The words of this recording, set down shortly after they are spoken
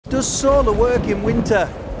Does solar work in winter?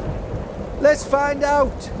 Let's find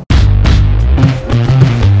out.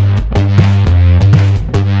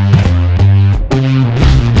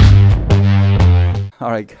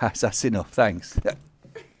 All right, guys, that's enough. Thanks.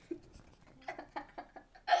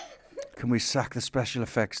 Can we sack the special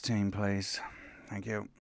effects team, please? Thank you.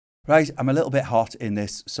 Right, I'm a little bit hot in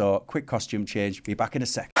this, so quick costume change. Be back in a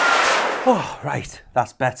sec. Oh, right,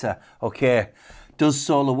 that's better. Okay. Does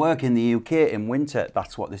solar work in the UK in winter?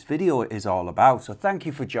 That's what this video is all about. So thank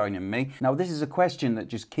you for joining me. Now, this is a question that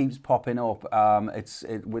just keeps popping up. It's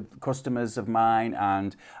with customers of mine,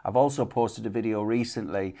 and I've also posted a video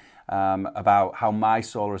recently about how my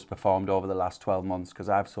solar has performed over the last 12 months, because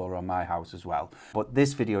I have solar on my house as well. But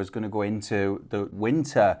this video is going to go into the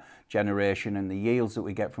winter generation and the yields that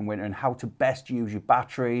we get from winter, and how to best use your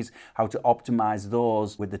batteries, how to optimize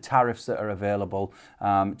those with the tariffs that are available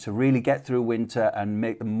to really get through winter and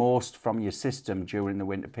make the most from your system during the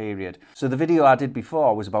winter period. So the video I did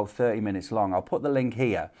before was about 30 minutes long. I'll put the link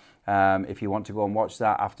here. If you want to go and watch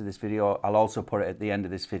that after this video. I'll also put it at the end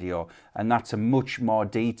of this video, and that's a much more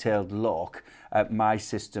detailed look at my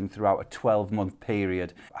system throughout a 12-month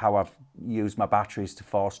period, how I've used my batteries to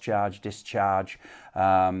force charge, discharge, you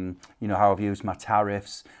know, how I've used my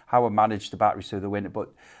tariffs, how I managed the batteries through the winter,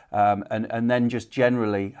 but and then just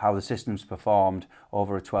generally how the system's performed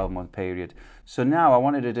over a 12-month period. So now I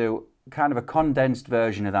wanted to do kind of a condensed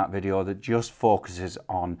version of that video that just focuses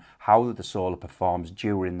on how the solar performs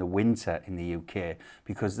during the winter in the UK,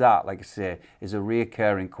 because that, like I say, is a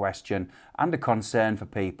reoccurring question and a concern for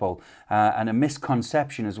people, and a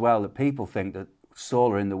misconception as well, that people think that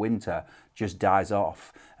solar in the winter just dies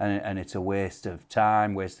off and it's a waste of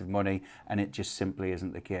time, waste of money, and it just simply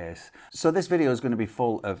isn't the case. So this video is going to be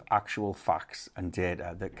full of actual facts and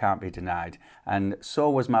data that can't be denied, and so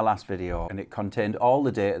was my last video, and it contained all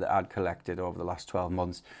the data that I'd collected over the last 12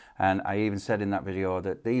 months, and I even said in that video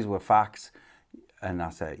that these were facts, and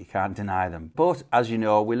that's it, you can't deny them. But as you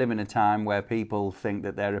know, we live in a time where people think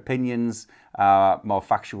that their opinions are more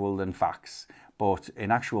factual than facts, but in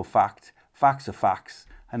actual fact, facts are facts,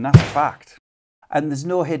 and that's a fact. And there's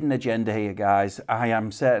no hidden agenda here, guys. I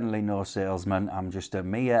am certainly no salesman. I'm just a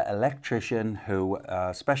mere electrician who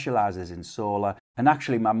specialises in solar. And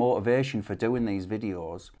actually my motivation for doing these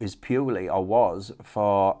videos is purely, or was,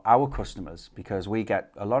 for our customers, because we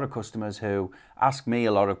get a lot of customers who ask me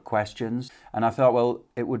a lot of questions. And I thought, well,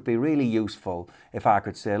 it would be really useful if I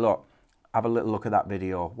could say, look, have a little look at that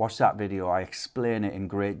video, watch that video, I explain it in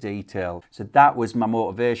great detail. So that was my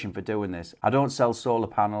motivation for doing this. I don't sell solar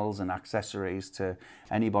panels and accessories to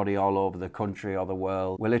anybody all over the country or the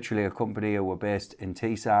world. We're literally a company who are based in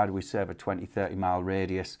Teesside. We serve a 20-30 mile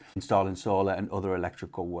radius, installing solar and other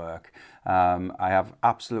electrical work. I have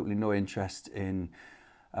absolutely no interest in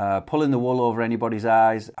pulling the wool over anybody's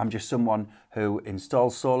eyes. I'm just someone who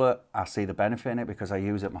installs solar. I see the benefit in it because I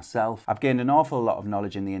use it myself. I've gained an awful lot of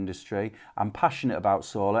knowledge in the industry. I'm passionate about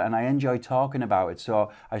solar and I enjoy talking about it.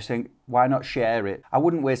 So I think, why not share it? I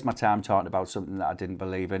wouldn't waste my time talking about something that I didn't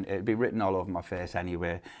believe in. It'd be written all over my face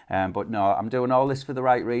anyway. But no, I'm doing all this for the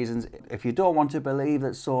right reasons. If you don't want to believe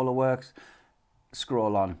that solar works,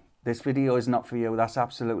 scroll on. This video is not for you, that's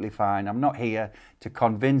absolutely fine. I'm not here to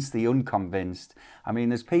convince the unconvinced. I mean,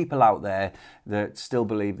 there's people out there that still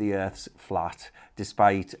believe the Earth's flat,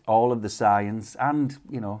 despite all of the science and,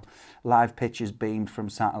 you know, live pictures beamed from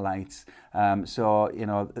satellites. So, you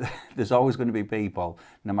know, there's always going to be people,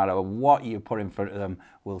 no matter what you put in front of them,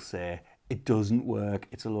 will say, it doesn't work,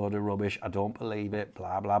 it's a load of rubbish, I don't believe it,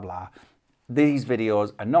 blah, blah, blah. These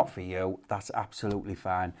videos are not for you, that's absolutely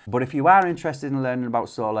fine. But if you are interested in learning about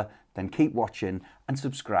solar, then keep watching and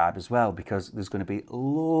subscribe as well, because there's going to be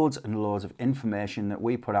loads and loads of information that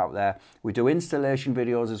we put out there. We do installation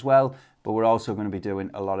videos as well, but we're also going to be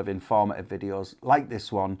doing a lot of informative videos like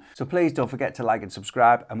this one. So please don't forget to like and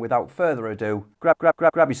subscribe, and without further ado,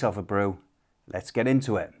 grab yourself a brew. Let's get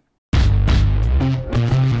into it.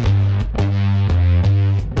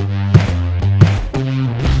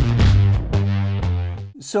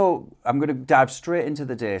 So I'm going to dive straight into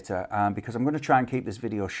the data because I'm going to try and keep this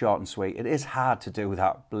video short and sweet. It is hard to do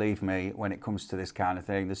that, believe me, when it comes to this kind of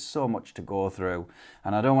thing. There's so much to go through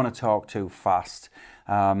and I don't want to talk too fast.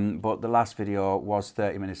 But the last video was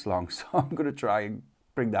 30 minutes long, so I'm going to try and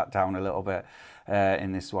bring that down a little bit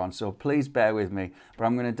in this one. So please bear with me, but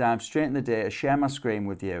I'm going to dive straight in the data, share my screen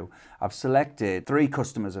with you. I've selected 3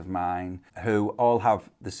 customers of mine who all have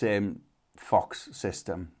the same Fox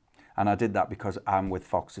system. And I did that because I'm with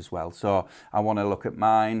Fox as well. So I want to look at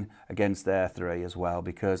mine against their 3 as well,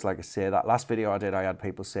 because like I say, that last video I did, I had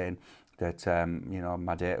people saying that, you know,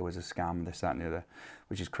 my data was a scam, this, that and the other,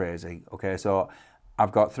 which is crazy. Okay, so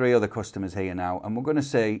I've got 3 other customers here now, and we're going to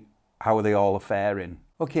see how they all are faring.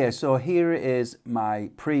 Okay, so here is my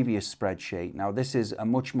previous spreadsheet. Now this is a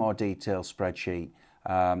much more detailed spreadsheet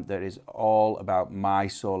that is all about my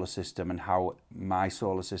solar system and how my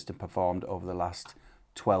solar system performed over the last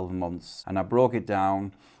 12 months. And I broke it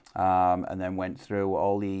down and then went through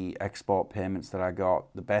all the export payments that I got,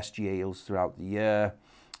 the best yields throughout the year,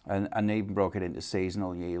 and even broke it into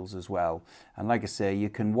seasonal yields as well. And like I say, you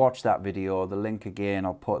can watch that video. The link again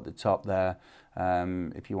I'll put at the top there.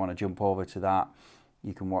 If you want to jump over to that,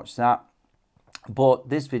 you can watch that. But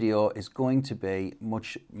this video is going to be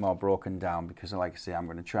much more broken down because, like I say, I'm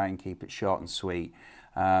going to try and keep it short and sweet.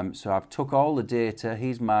 So I've took all the data.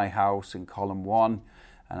 Here's my house in column 1,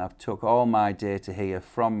 and I've took all my data here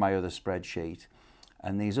from my other spreadsheet.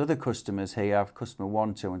 And these other customers here, I've customer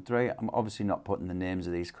 1, 2 and 3. I'm obviously not putting the names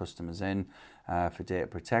of these customers in for data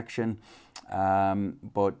protection,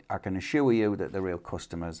 but I can assure you that they're real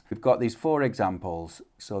customers. We've got these 4 examples.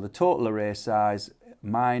 So the total array size,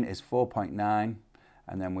 mine is 4.9,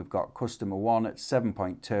 and then we've got customer 1 at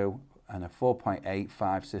 7.2, and a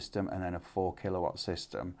 4.85 system, and then a 4 kilowatt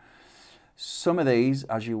system. Some of these,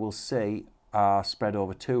 as you will see, are spread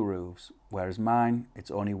over 2 roofs, whereas mine, it's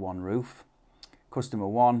only 1 roof. Customer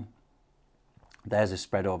 1, there's a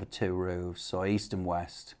spread over 2 roofs, so east and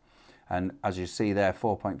west. And as you see there,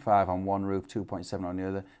 4.5 on one roof, 2.7 on the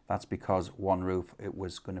other. That's because one roof, it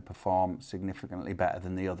was going to perform significantly better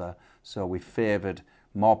than the other. So we favoured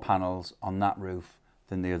more panels on that roof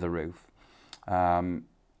than the other roof. And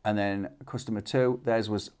then customer 2, theirs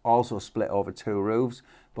was also split over 2 roofs,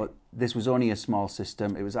 but this was only a small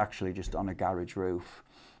system. It was actually just on a garage roof.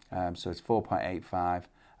 So it's 4.85.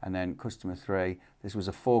 And then customer 3, this was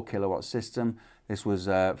a 4 kilowatt system. This was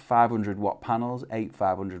 500 watt panels, 8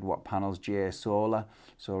 500 watt panels, GA Solar.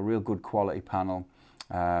 So a real good quality panel.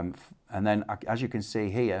 And then as you can see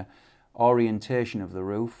here, orientation of the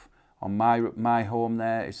roof on my home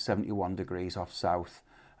there is 71 degrees off south.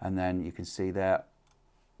 And then you can see there,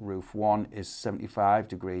 roof 1 is 75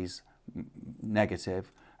 degrees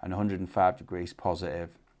negative and 105 degrees positive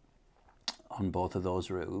on both of those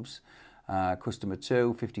roofs. Customer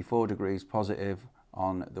 2, 54 degrees positive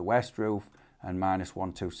on the west roof and minus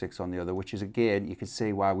 126 on the other, which is again, you can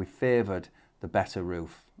see why we favoured the better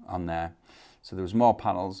roof on there. So there was more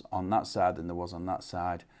panels on that side than there was on that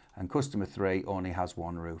side. And customer 3 only has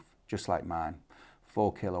 1 roof, just like mine.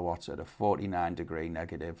 4 kilowatts at a 49 degree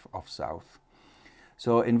negative off south.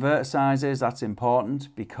 So inverter sizes, that's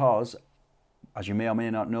important because, as you may or may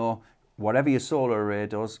not know, whatever your solar array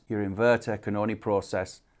does, your inverter can only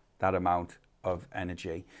process that amount of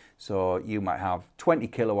energy. So you might have 20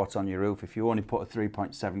 kilowatts on your roof. If you only put a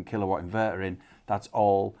 3.7 kilowatt inverter in, that's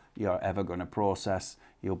all you're ever going to process.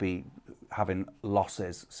 You'll be having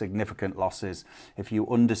losses, significant losses, if you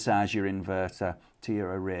undersize your inverter to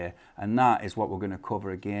your array. And that is what we're going to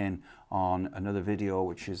cover again on another video,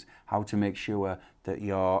 which is how to make sure that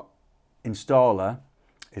your installer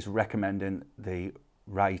is recommending the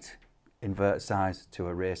right inverter size to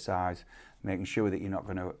array size, making sure that you're not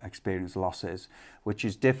going to experience losses, which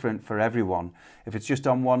is different for everyone. If it's just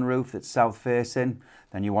on one roof that's south facing,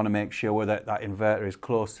 then you want to make sure that that inverter is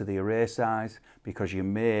close to the array size, because you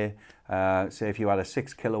may, say if you had a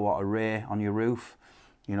 6 kilowatt array on your roof,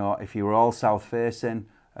 you know, if you were all south facing,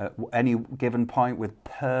 at any given point with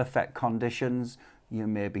perfect conditions, you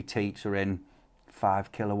may be teetering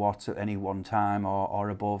 5 kilowatts at any one time or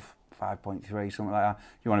above. 5.3, something like that.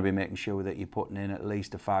 You want to be making sure that you're putting in at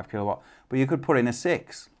least a 5 kilowatt, but you could put in a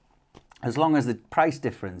 6, as long as the price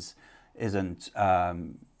difference isn't,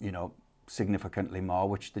 you know, significantly more,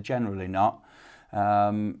 which they're generally not.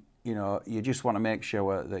 You know, you just want to make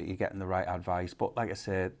sure that you're getting the right advice. But like I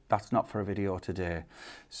said, that's not for a video today.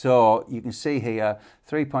 So you can see here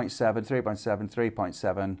 3.7, 3.7,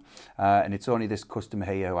 3.7, and it's only this customer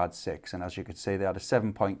here who had 6. And as you can see, they had a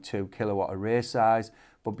 7.2 kilowatt array size.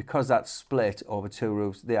 But because that's split over 2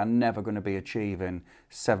 roofs, they are never going to be achieving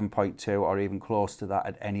 7.2 or even close to that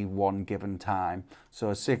at any one given time.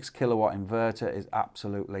 So a 6 kilowatt inverter is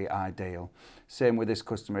absolutely ideal. Same with this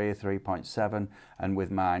customer here, 3.7, and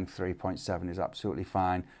with mine, 3.7 is absolutely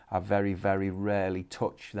fine. I very, very rarely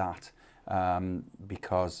touch that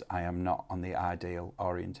because I am not on the ideal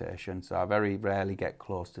orientation. So I very rarely get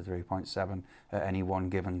close to 3.7 at any one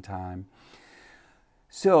given time.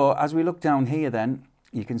 So as we look down here then,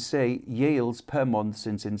 you can see yields per month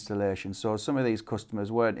since installation. So some of these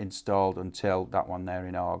customers weren't installed until that one there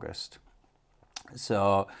in August.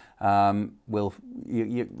 So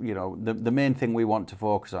you know, the main thing we want to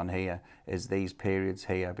focus on here is these periods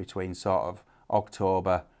here between sort of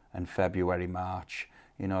October and February, March.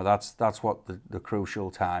 You know, that's what the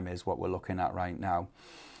crucial time is, what we're looking at right now.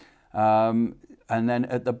 And then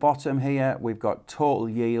at the bottom here, we've got total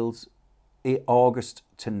yields August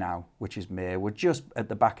to now, which is May. We're just at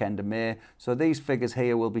the back end of May, so these figures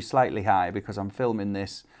here will be slightly higher because I'm filming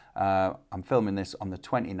this on the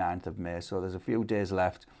 29th of May, so there's a few days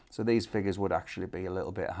left, so these figures would actually be a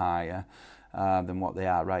little bit higher than what they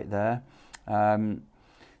are right there.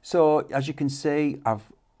 So as you can see, I've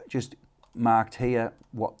just marked here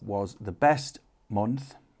what was the best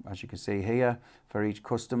month, as you can see here, for each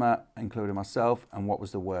customer, including myself, and what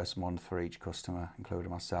was the worst month for each customer,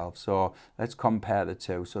 including myself. So let's compare the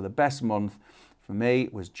two. So the best month for me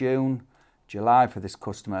was June, July for this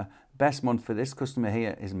customer. Best month for this customer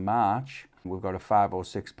here is March. We've got a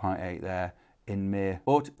 506.8 there in May.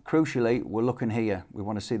 But crucially, we're looking here. We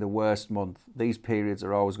want to see the worst month. These periods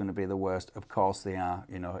are always going to be the worst. Of course they are.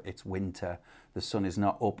 You know, it's winter. The sun is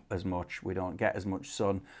not up as much. We don't get as much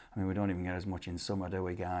sun. I mean, we don't even get as much in summer, do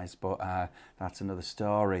we, guys? But that's another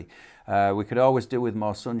story. We could always do with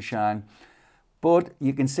more sunshine. But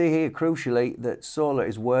you can see here, crucially, that solar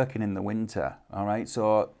is working in the winter. All right,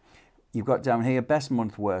 so you've got down here, best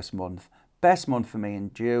month, worst month. Best month for me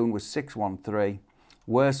in June was 613.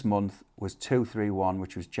 Worst month was 231,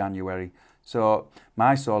 which was January. So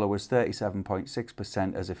my solar was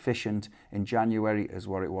 37.6% as efficient in January as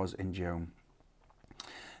what it was in June.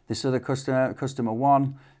 This other customer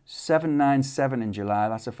 1, 797 in July.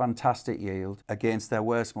 That's a fantastic yield against their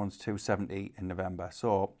worst month, 270 in November.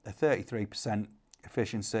 So a 33%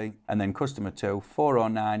 efficiency. And then customer 2,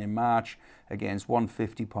 409 in March against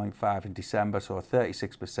 150.5 in December. So a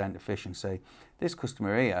 36% efficiency. This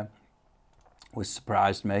customer here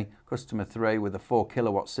surprised me. Customer 3 with a 4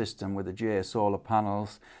 kilowatt system with the GA solar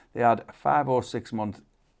panels. They had a 506 month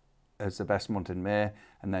as the best month in May,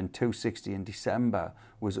 and then 260 in December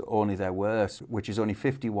was only their worst, which is only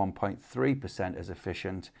 51.3% as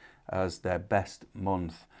efficient as their best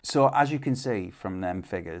month. So as you can see from them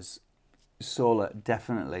figures, solar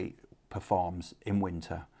definitely performs in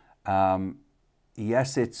winter.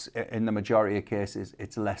 Yes, it's in the majority of cases,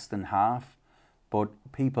 it's less than half, but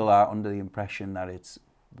people are under the impression that it's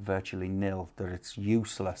virtually nil, that it's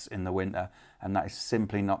useless in the winter, and that is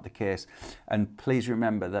simply not the case. And please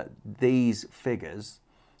remember that these figures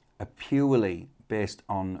are purely based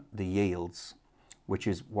on the yields, which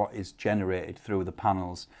is what is generated through the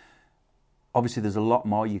panels. Obviously there's a lot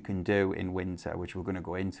more you can do in winter, which we're going to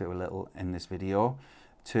go into a little in this video,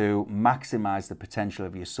 to maximize the potential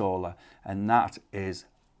of your solar, and that is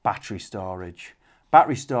battery storage.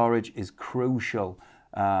 Battery storage is crucial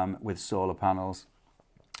with solar panels.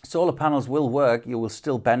 Solar panels will work, you will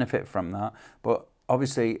still benefit from that, but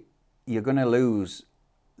obviously you're going to lose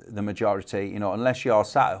the majority, you know, unless you're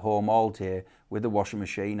sat at home all day with the washing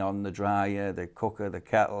machine on, the dryer, the cooker, the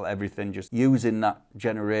kettle, everything, just using that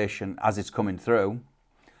generation as it's coming through,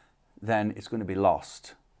 then it's going to be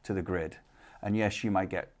lost to the grid. And yes, you might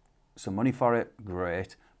get some money for it,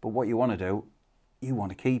 great, but what you want to do, you want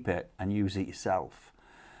to keep it and use it yourself.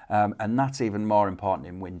 And that's even more important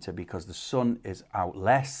in winter because the sun is out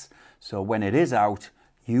less. So when it is out,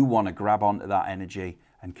 you want to grab onto that energy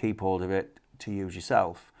and keep hold of it to use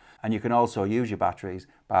yourself. And you can also use your batteries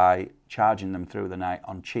by charging them through the night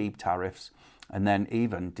on cheap tariffs, and then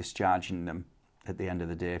even discharging them at the end of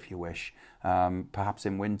the day if you wish. Perhaps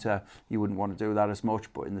in winter you wouldn't want to do that as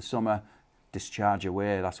much, but in the summer, discharge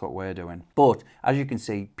away. That's what we're doing. But as you can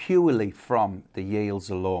see, purely from the yields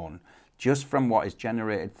alone, just from what is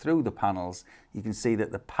generated through the panels, you can see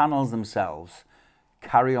that the panels themselves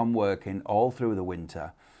carry on working all through the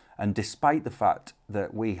winter. And despite the fact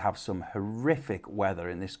that we have some horrific weather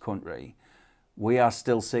in this country, we are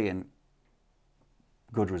still seeing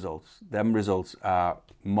good results. Them results are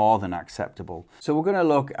more than acceptable. So we're going to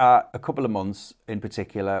look at a couple of months in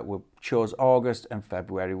particular. We chose August and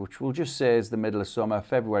February, which we'll just say is the middle of summer.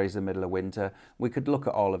 February is the middle of winter. We could look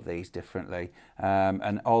at all of these differently.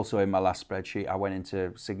 And also in my last spreadsheet, I went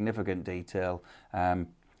into significant detail,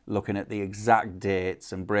 looking at the exact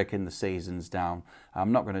dates and breaking the seasons down.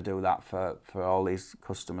 I'm not going to do that for all these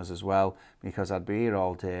customers as well, because I'd be here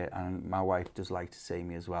all day, and my wife does like to see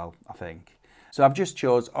me as well, I think. So I've just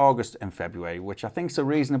chose August and February, which I think is a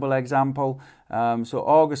reasonable example. So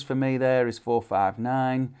August for me there is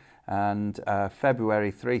 459 and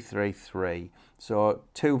February 333. So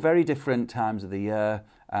two very different times of the year,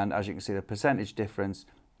 and as you can see, the percentage difference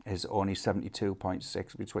is only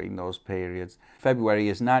 72.6 between those periods. February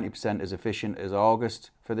is 90% as efficient as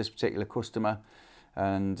August for this particular customer,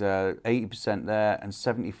 and 80% there and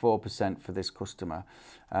 74% for this customer.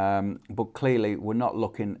 But clearly we're not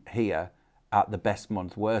looking here at the best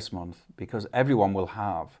month, worst month, because everyone will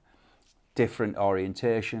have different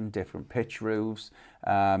orientation, different pitch roofs,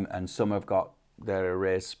 and some have got their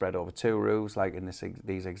arrays spread over 2 roofs, like in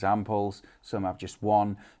these examples. Some have just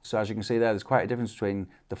 1. So as you can see there's quite a difference between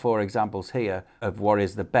the 4 examples here of what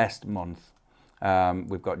is the best month.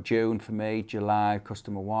 We've got June for me, July,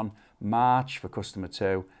 customer 1, March for customer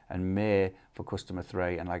 2, and May for customer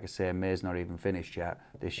 3. And like I say, May's not even finished yet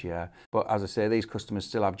this year. But as I say, these customers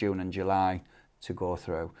still have June and July to go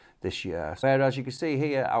through this year. Whereas you can see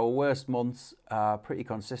here, our worst months are pretty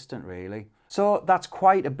consistent really. So that's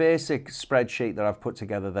quite a basic spreadsheet that I've put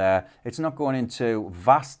together there. It's not going into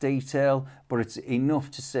vast detail, but it's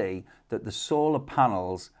enough to see that the solar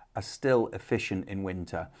panels are still efficient in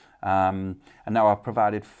winter. And now I've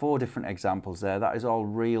provided 4 different examples there. That is all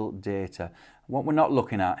real data. What we're not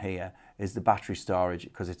looking at here is the battery storage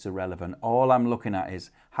because it's irrelevant. All I'm looking at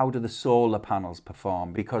is how do the solar panels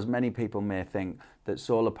perform, because many people may think that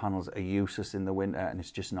solar panels are useless in the winter, and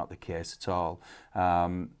it's just not the case at all.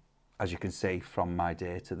 As you can see from my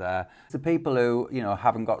data there. The people who, you know,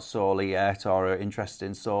 haven't got solar yet or are interested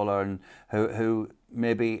in solar and who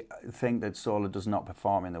maybe think that solar does not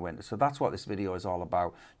perform in the winter. So that's what this video is all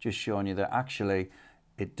about, just showing you that actually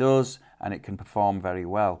it does and it can perform very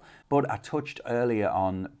well. But I touched earlier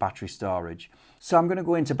on battery storage. So I'm going to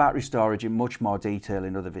go into battery storage in much more detail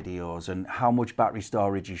in other videos, and how much battery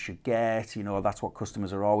storage you should get. You know, that's what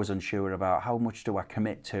customers are always unsure about. How much do I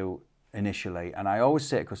commit to initially? And I always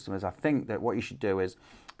say to customers, I think that what you should do is,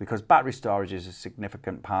 because battery storage is a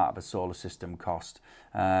significant part of a solar system cost,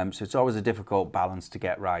 so it's always a difficult balance to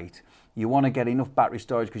get right. You want to get enough battery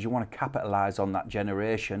storage because you want to capitalize on that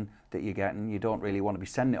generation that you're getting. You don't really want to be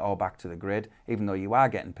sending it all back to the grid, even though you are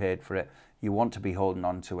getting paid for it. You want to be holding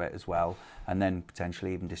on to it as well, and then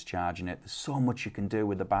potentially even discharging it. There's so much you can do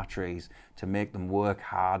with the batteries to make them work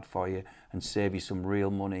hard for you and save you some real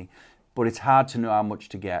money. But it's hard to know how much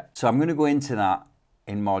to get. So I'm going to go into that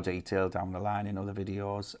in more detail down the line in other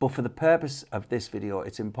videos. But for the purpose of this video,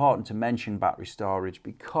 it's important to mention battery storage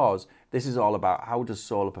because this is all about how does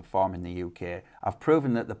solar perform in the UK. I've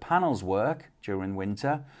proven that the panels work during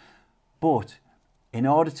winter, but in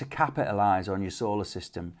order to capitalize on your solar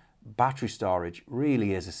system, battery storage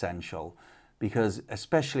really is essential, because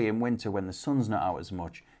especially in winter when the sun's not out as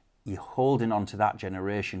much, you're holding on to that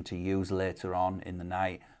generation to use later on in the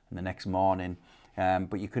night and the next morning.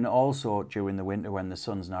 But you can also, during the winter when the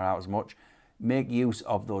sun's not out as much, make use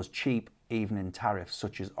of those cheap evening tariffs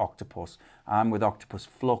such as Octopus. I'm with Octopus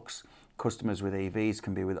Flux. Customers with EVs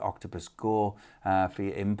can be with Octopus Go for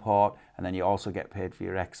your import, and then you also get paid for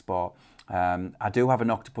your export. I do have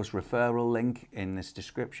an Octopus referral link in this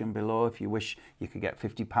description below. If you wish, you could get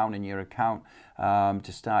 £50 in your account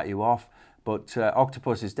to start you off. But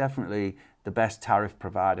Octopus is definitely the best tariff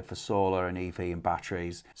provider for solar and EV and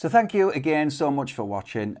batteries. So thank you again so much for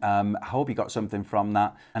watching. I hope you got something from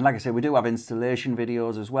that. And like I said, we do have installation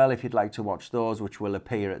videos as well if you'd like to watch those, which will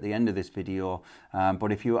appear at the end of this video.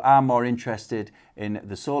 But if you are more interested in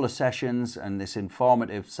the solar sessions and this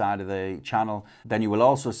informative side of the channel, then you will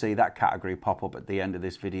also see that category pop up at the end of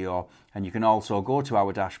this video. And you can also go to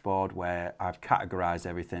our dashboard where I've categorized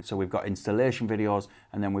everything. So we've got installation videos,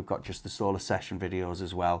 and then we've got just the solar session videos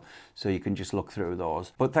as well. So you can just look through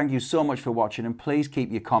those. But thank you so much for watching, and please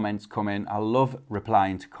keep your comments coming. I love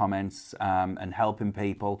replying to comments and helping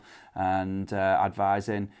people and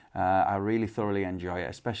advising. I really thoroughly enjoy it,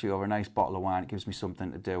 especially over a nice bottle of wine. It gives me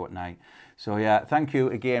something to do at night. So yeah, thank you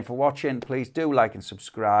again for watching. Please do like and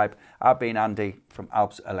subscribe. I've been Andy from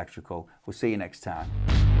Alps Electrical. We'll see you next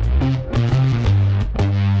time.